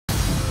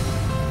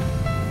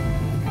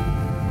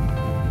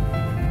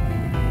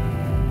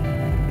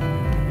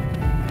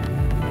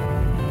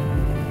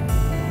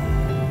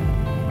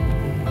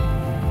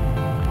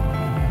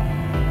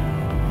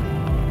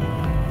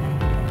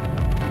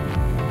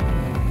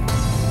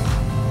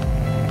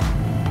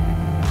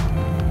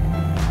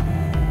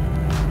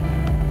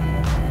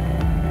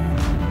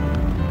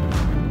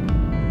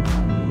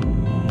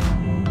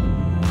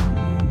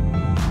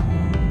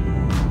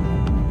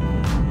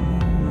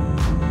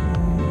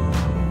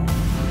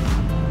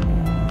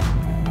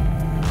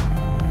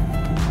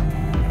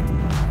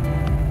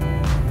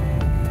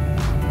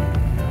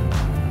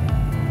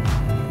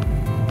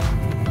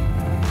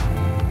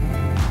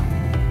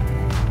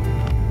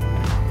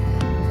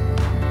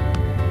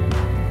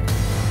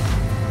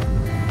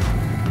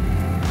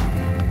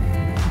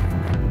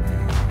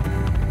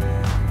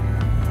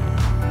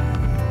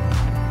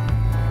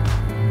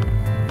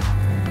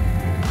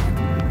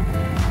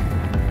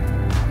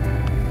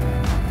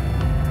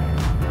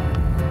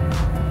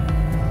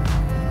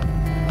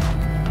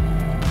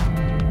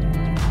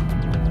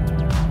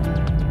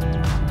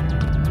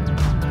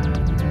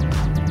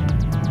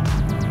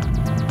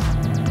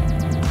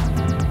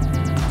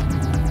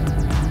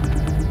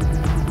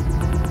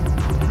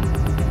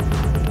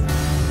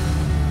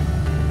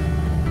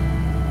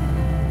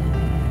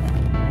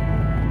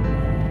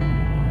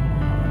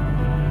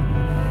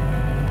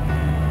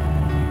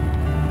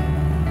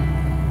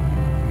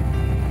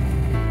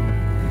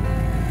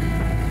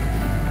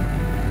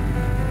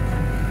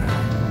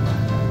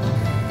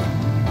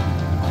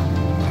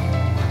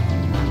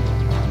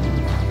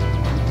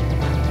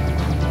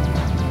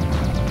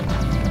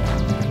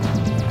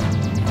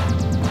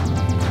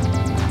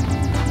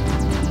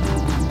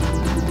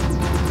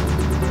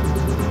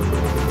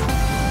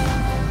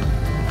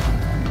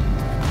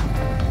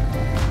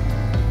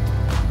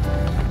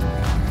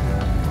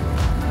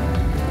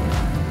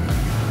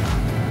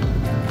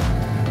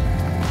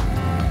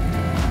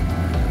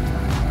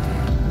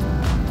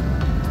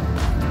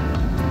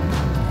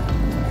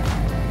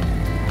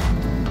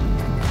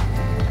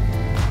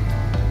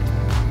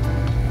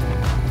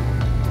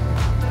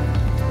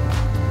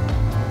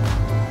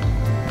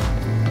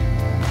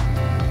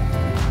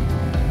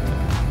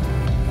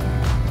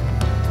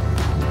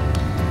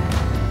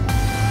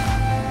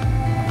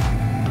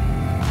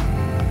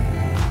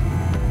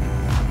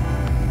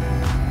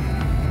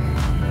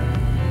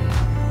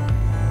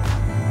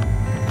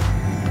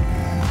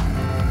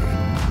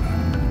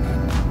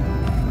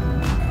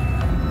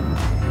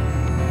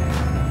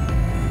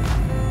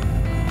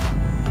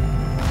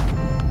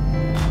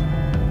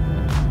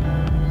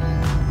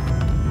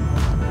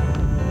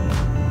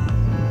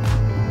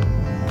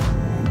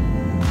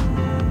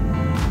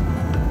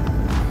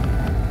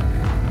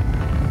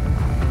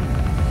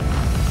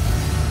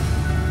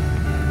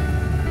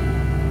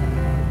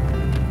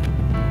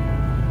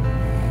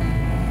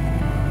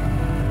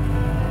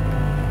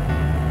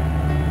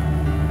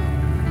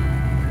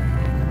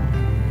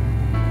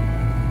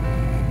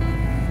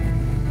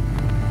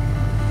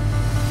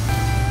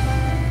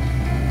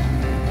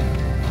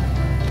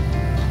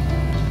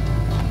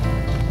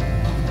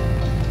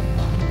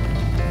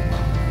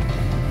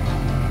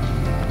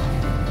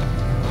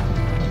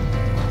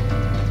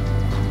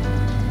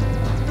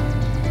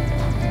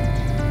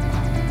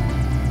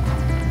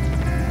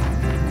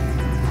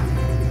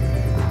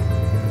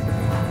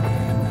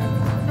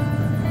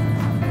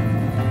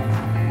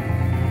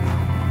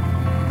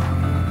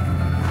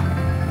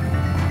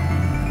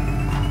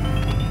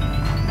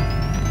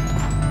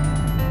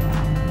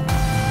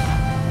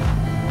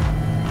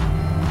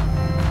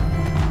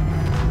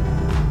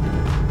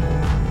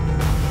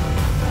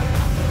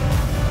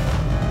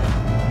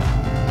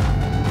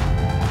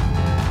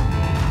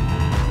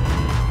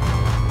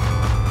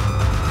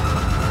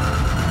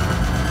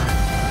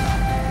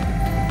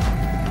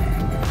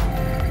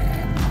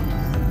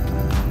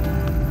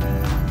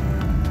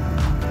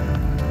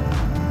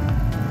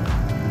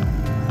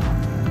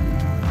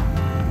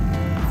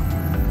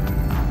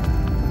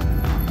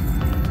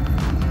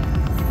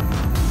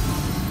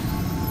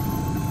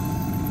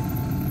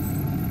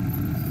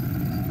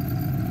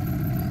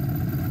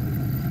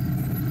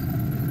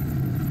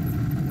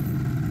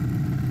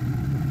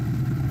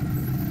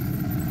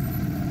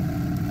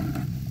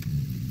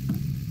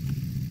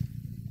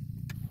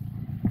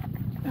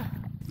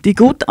Die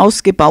gut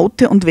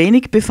ausgebaute und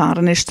wenig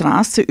befahrene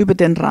Straße über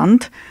den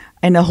Rand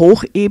einer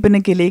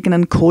Hochebene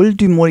gelegenen Col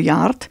du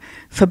Mollard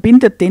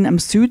verbindet den am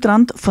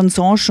Südrand von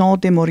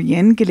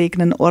Saint-Jean-de-Maurienne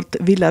gelegenen Ort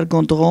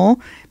Villars-Gondron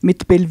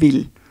mit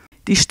Belleville.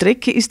 Die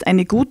Strecke ist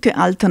eine gute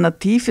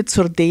Alternative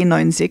zur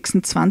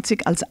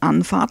D926 als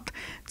Anfahrt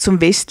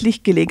zum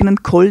westlich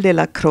gelegenen Col de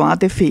la Croix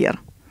de Fer.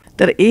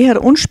 Der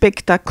eher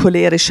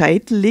unspektakuläre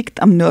Scheitel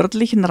liegt am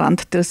nördlichen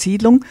Rand der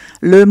Siedlung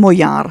Le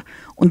Mollard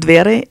und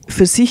wäre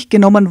für sich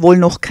genommen wohl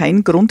noch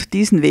kein Grund,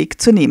 diesen Weg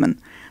zu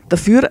nehmen.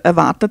 Dafür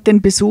erwartet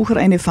den Besucher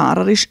eine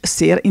fahrerisch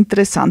sehr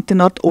interessante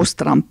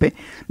Nordostrampe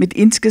mit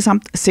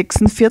insgesamt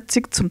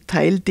 46 zum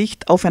Teil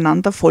dicht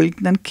aufeinander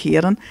folgenden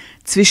Kehren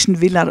zwischen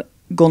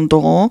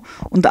Villars-Gondron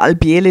und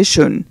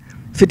Albiez-Montrond.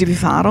 Für die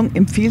Befahrung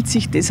empfiehlt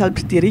sich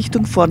deshalb die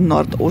Richtung von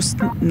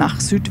Nordosten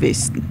nach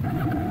Südwesten.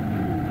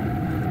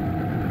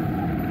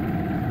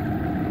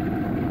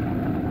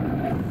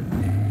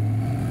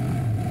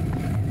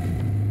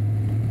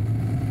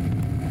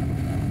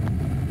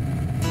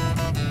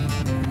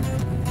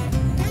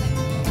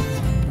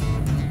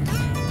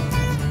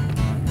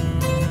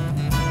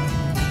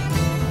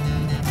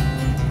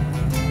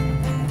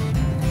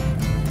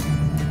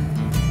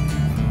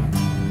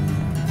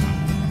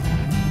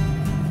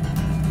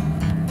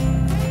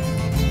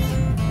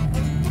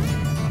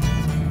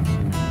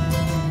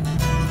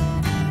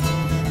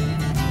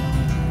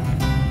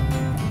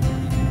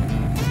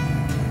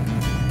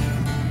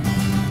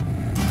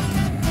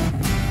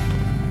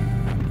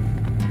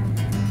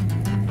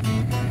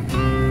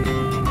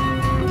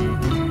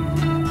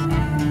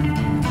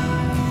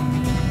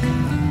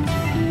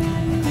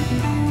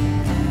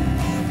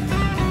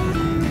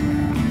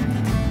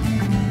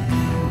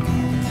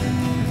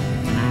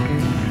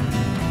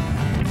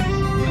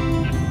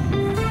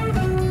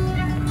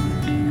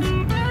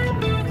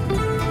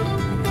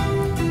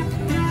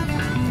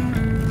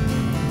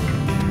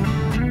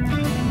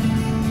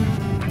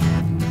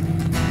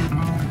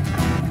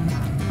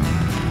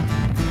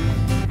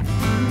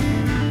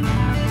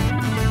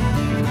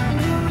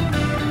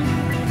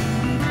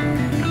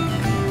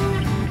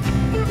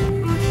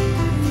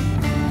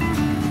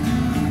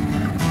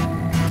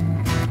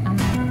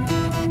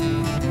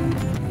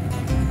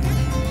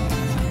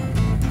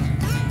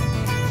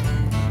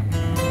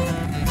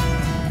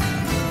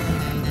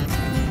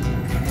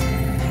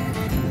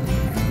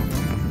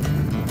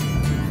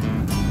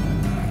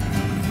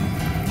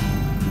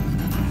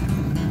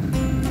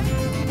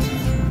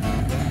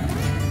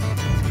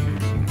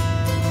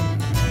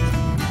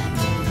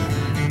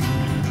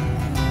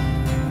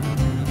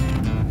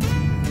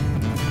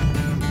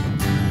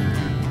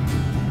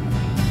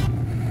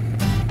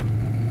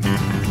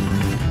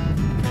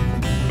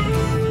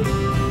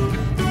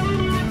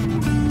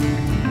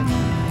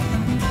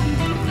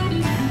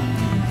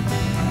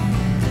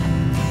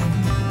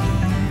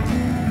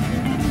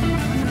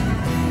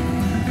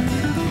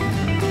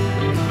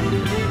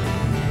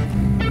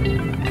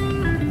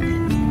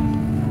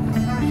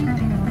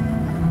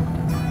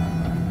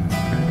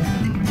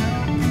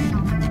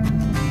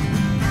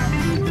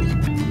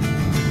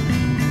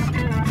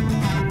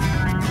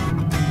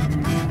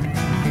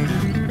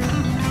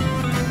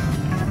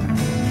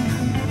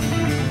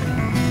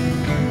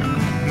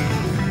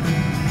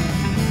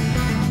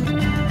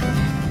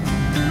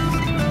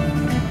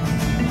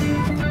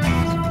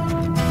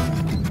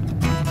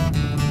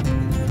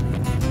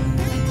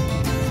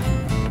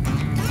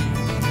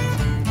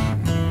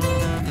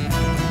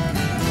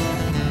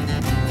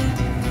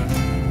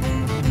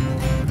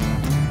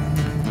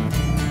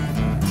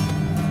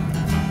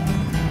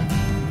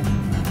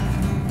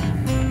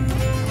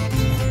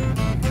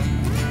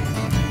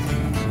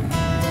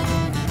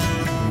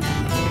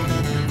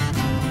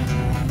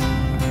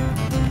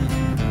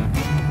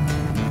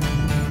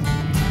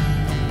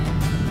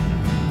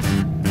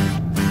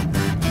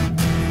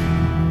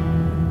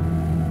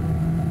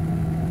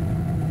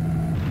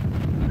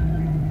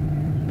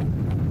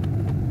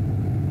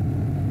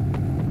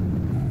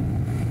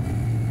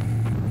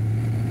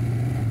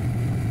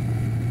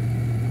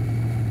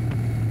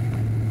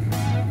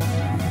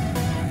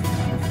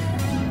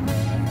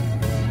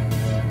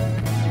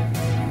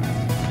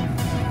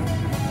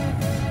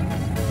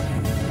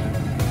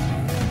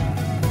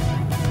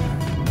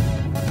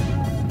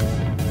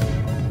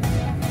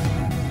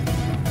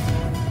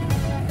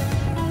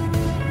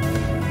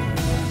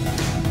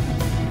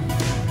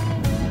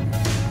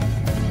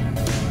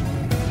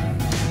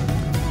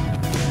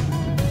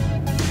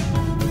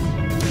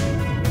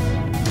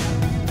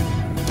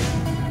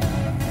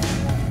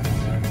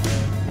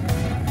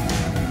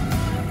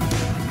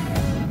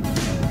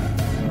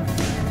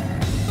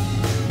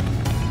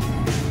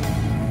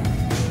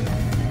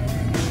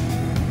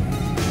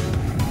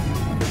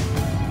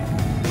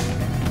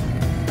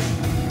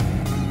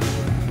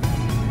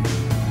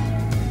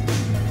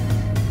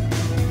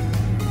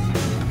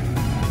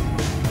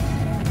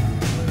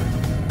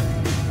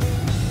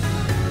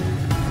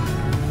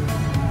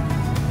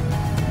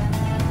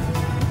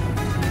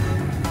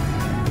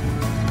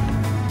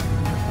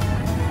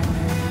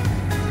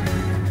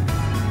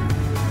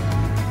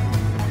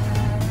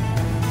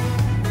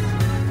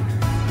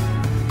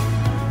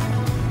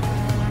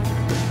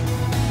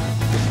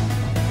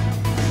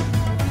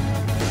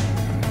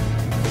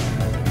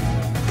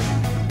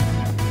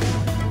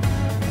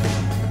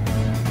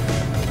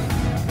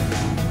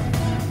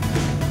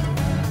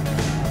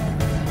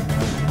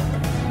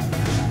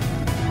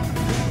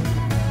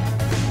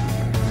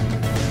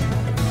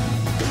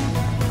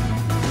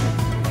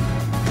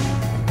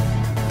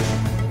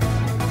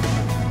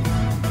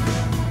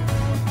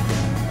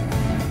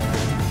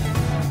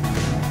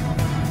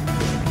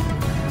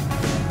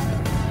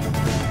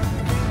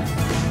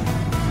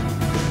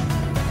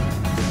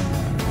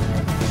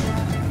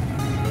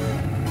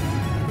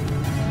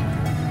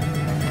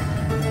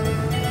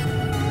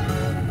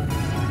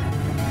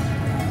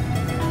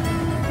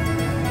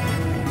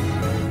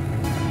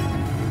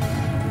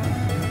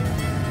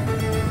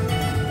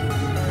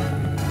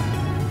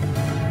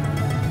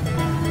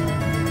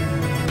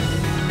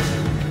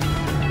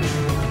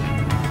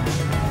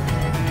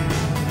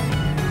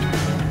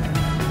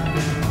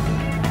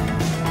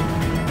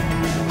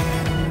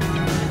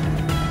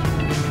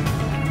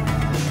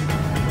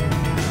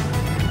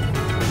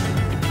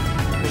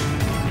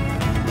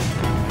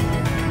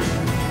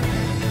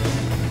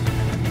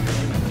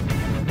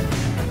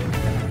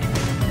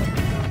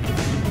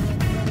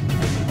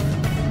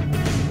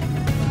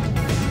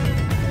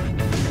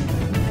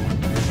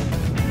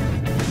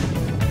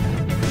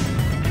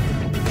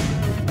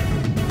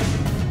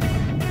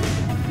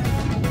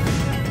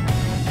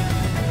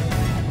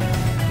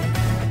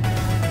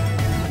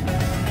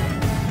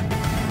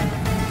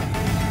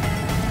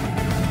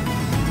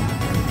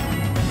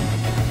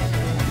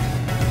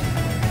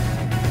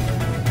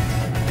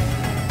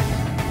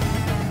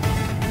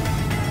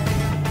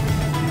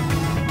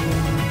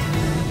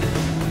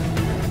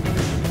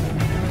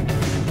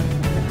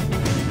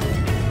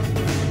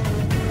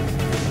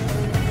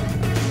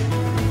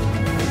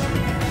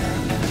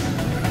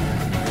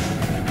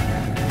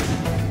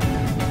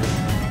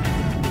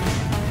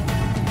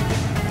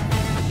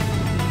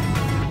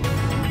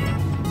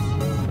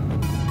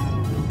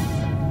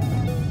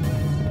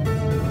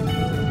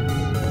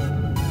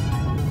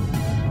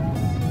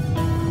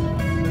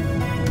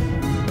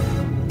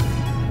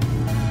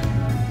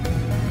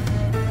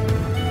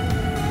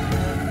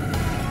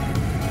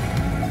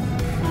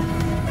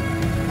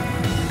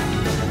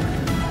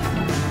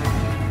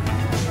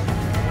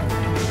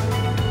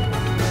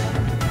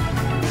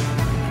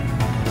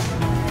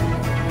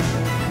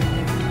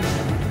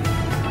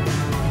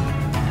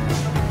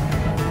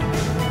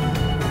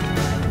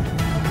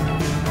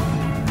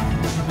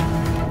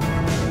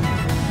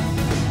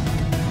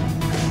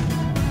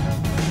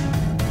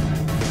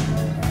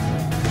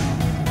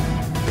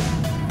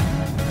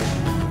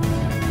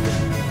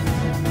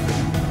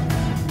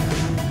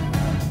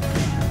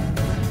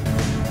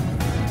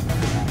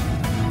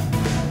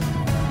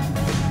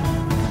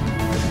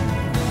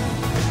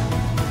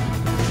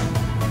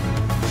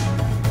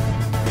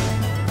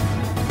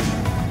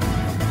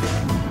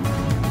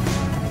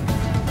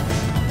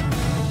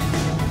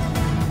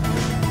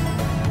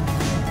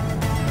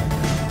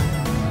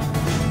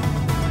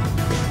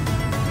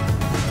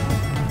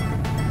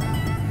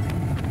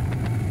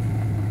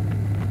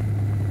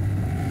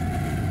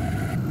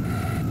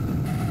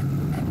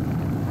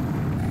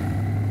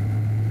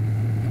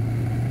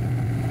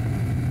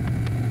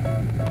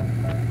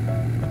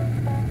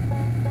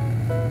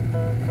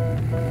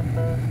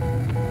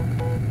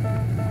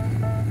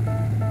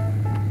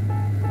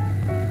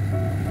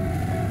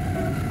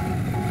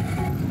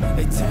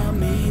 They tell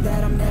me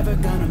that I'm never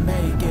gonna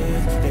make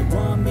it. They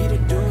want me to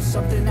do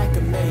something that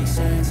could make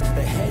sense.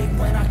 They hate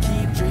when I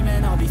keep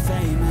dreaming I'll be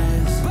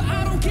famous, but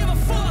I don't give a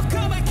fuck,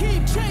 I'ma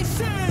keep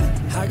chasing.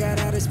 I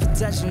got all this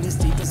potential that's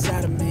deep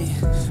inside of me,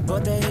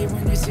 but they hate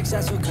when you're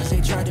successful cause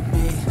they try to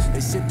be. They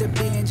sit there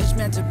being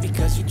judgmental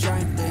because you're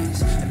trying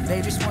things, and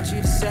they just want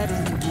you to settle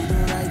and do the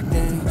right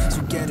thing.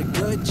 So get a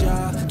good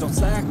job, don't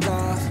slack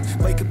off.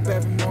 Wake up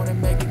every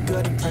morning, make a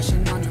good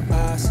impression on your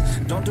boss.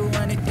 Don't do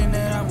anything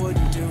that I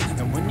wouldn't do,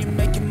 and when you're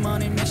making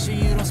money, make sure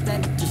you don't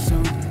spend it too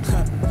soon.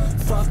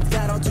 Fuck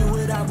that, I'll do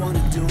what I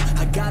wanna do.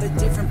 I got a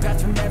different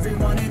path from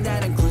everyone and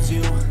that includes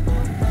you.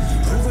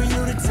 Who are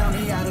you to tell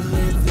me how to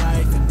live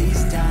life? In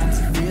these times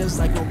it feels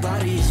like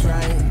nobody is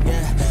right,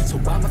 yeah. So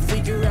I'ma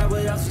figure out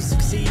what else we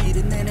succeed,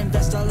 and then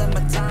invest all of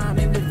my time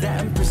into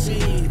that and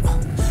proceed.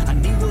 I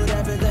need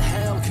whatever the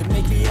hell can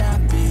make me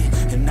happy,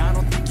 and I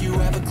don't think you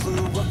have a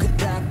clue what could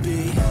that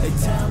be. They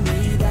tell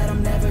me that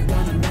I'm never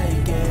gonna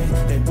make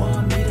it. They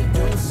want me to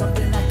do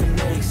something that can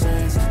make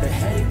sense. They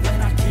hate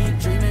when I keep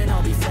dreaming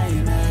I'll be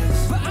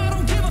famous, but I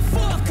don't give a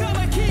fuck,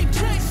 I'ma keep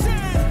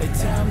chasing. They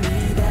tell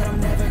me that I'm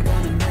never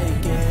gonna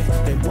make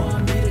it. They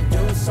want me to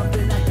do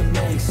something that can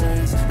make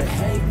sense. They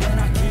hate when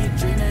I keep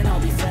dreaming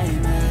I'll be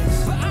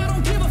famous, but I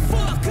don't give a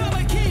fuck,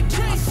 I'ma keep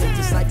chasing. I think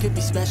this life could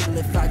be special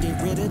if I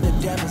get rid of the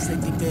devils. They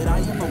think that I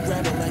am a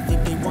rebel, I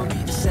think they want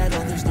me to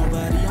settle. There's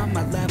nobody on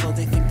my level,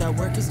 they think that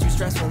work is too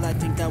stressful. I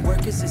think that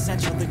work is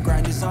essential, the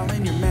grind is all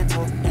in your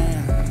mental.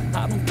 And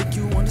I don't think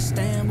you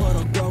understand what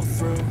I'll go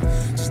through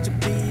just to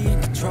be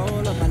in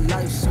control of my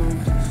life soon.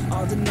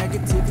 All the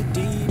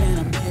negativity, man,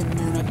 I'm in,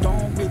 man. I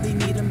don't really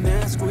need a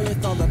mask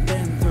with all I've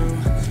been through.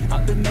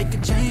 I've been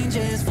making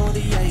changes for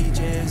the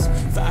ages.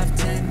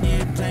 5-10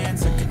 year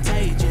plans are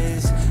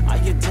contagious. I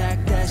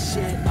attack that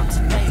shit, I'm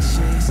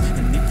tenacious.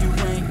 And if you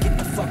ain't getting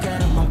the fuck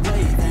out of my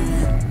way,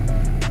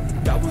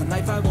 then got one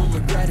life, I won't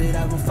regret it.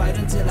 I will fight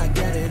until I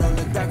get it. I'll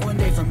look back one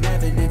day from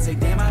heaven and say,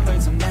 damn, I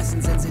learned some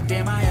lessons. And say,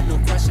 damn, I have no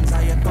questions.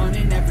 I had fun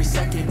in every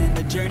second, and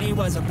the journey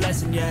was a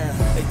blessing, yeah.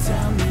 They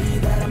tell me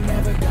that I'm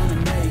never gonna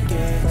make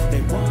it.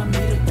 They want me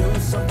to do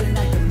something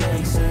that can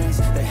make sense.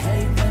 They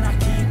hate when I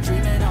keep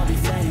dreaming I'll be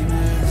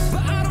famous,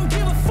 but I don't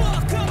give a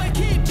fuck, I'ma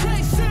keep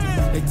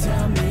chasing. They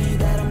tell me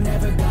that I'm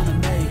never gonna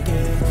make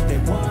it. They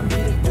want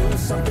me to do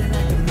something